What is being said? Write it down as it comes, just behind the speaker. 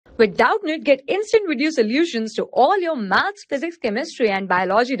With Doubtnut, get instant video solutions to all your maths, physics, chemistry, and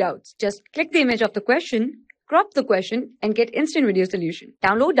biology doubts. Just click the image of the question, crop the question, and get instant video solution.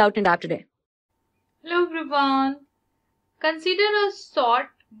 Download Doubtnut app today. Hello everyone. Consider a short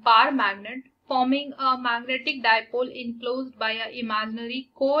bar magnet forming a magnetic dipole enclosed by an imaginary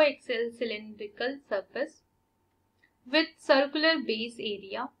co-axial cylindrical surface with circular base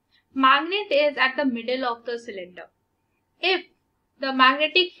area. Magnet is at the middle of the cylinder. If the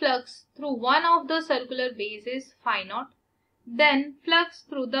magnetic flux through one of the circular base is phi naught, then flux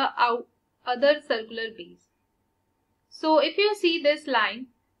through the other circular base. So if you see this line,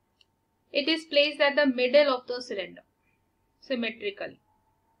 it is placed at the middle of the cylinder symmetrically.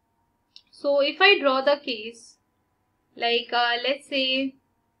 So if I draw the case, like let's say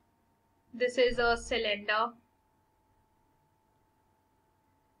this is a cylinder,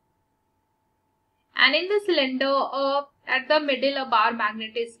 and in the cylinder at the middle a bar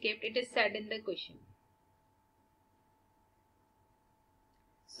magnet is kept, it is said in the question.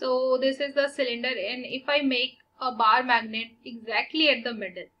 So this is the cylinder, and if I make a bar magnet exactly at the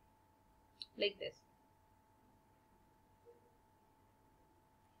middle like this,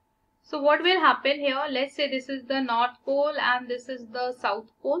 so what will happen here? Let's say this is the north pole and this is the south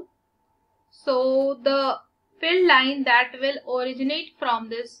pole. So the field line that will originate from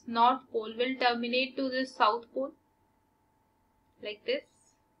this north pole will terminate to this south pole like this.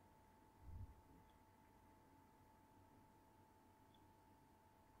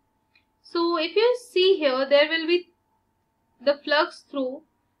 So if you see here, there will be the flux through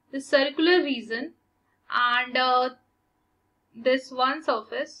the circular region and this one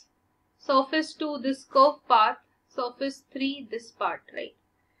surface 2 this curved path, surface 3 this part, right?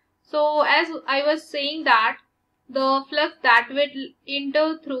 So as I was saying that the flux that will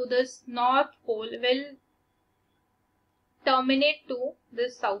enter through this north pole will terminate to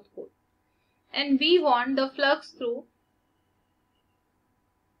this south pole, and we want the flux through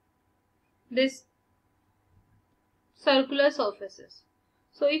this circular surfaces.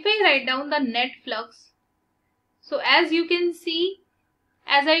 So if I write down the net flux, so as you can see,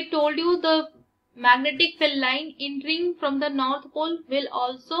 as I told you, the magnetic field line entering from the north pole will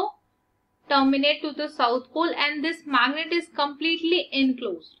also terminate to the south pole, and this magnet is completely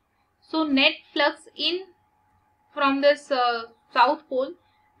enclosed. So net flux in from this south pole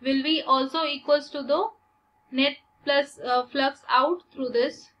will be also equals to the net plus flux out through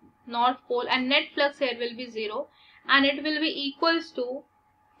this north pole, and net flux here will be 0, and it will be equals to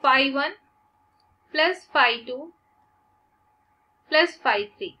phi 1 plus phi 2 plus phi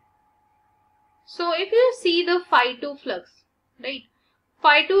 3. So if you see the phi 2 flux, right,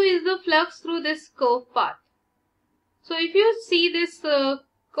 phi 2 is the flux through this curved path. So if you see this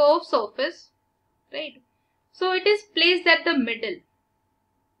curved surface, right, so it is placed at the middle,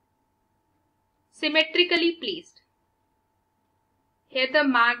 symmetrically placed. Here the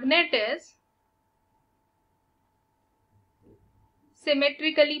magnet is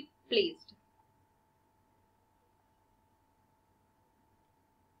symmetrically placed.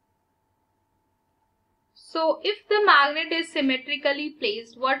 So if the magnet is symmetrically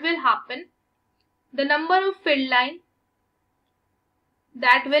placed, what will happen? The number of field line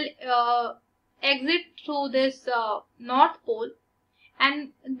that will exit through this north pole,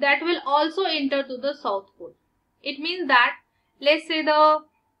 and that will also enter to the south pole. It means that, let's say the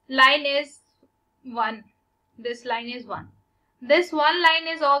line is 1, this line is 1. This one line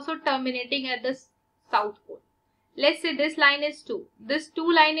is also terminating at the south pole. Let's say this line is 2. This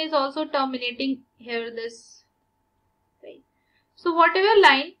 2 line is also terminating here, this, right? So whatever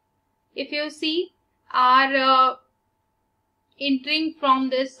line, if you see, are entering from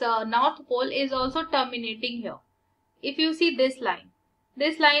this north pole is also terminating here. If you see this line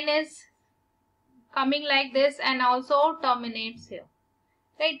is coming like this and also terminates here,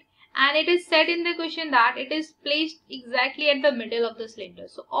 right? And it is said in the question that it is placed exactly at the middle of the cylinder.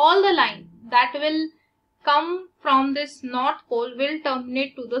 So all the line that will come from this north pole will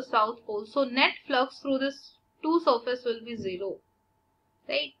terminate to the south pole. So net flux through this two surface will be 0,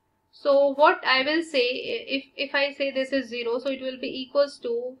 right? So what I will say, if I say this is 0, so it will be equals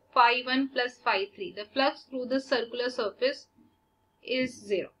to phi 1 plus phi 3. The flux through the circular surface is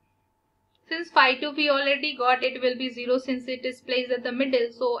 0. Since phi 2 we already got, it will be 0 since it is placed at the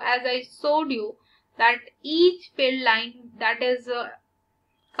middle. So as I showed you that each field line that is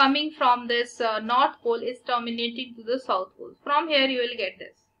coming from this north pole is terminating to the south pole. From here you will get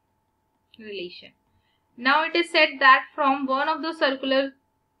this relation. Now it is said that from one of the circular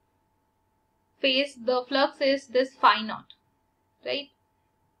face the flux is this phi naught, right?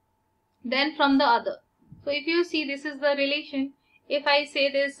 Then from the other. So if you see, this is the relation. if I say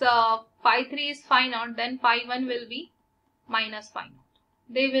this phi 3 is phi naught, then phi 1 will be minus phi naught.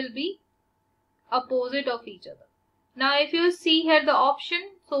 They will be opposite of each other. Now if you see here the option,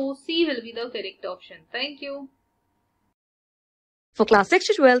 so C will be the correct option. Thank you. For class 6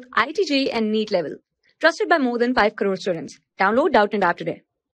 to 12, IIT JEE and NEET level. Trusted by more than 5 crore students. Download Doubtnut app today.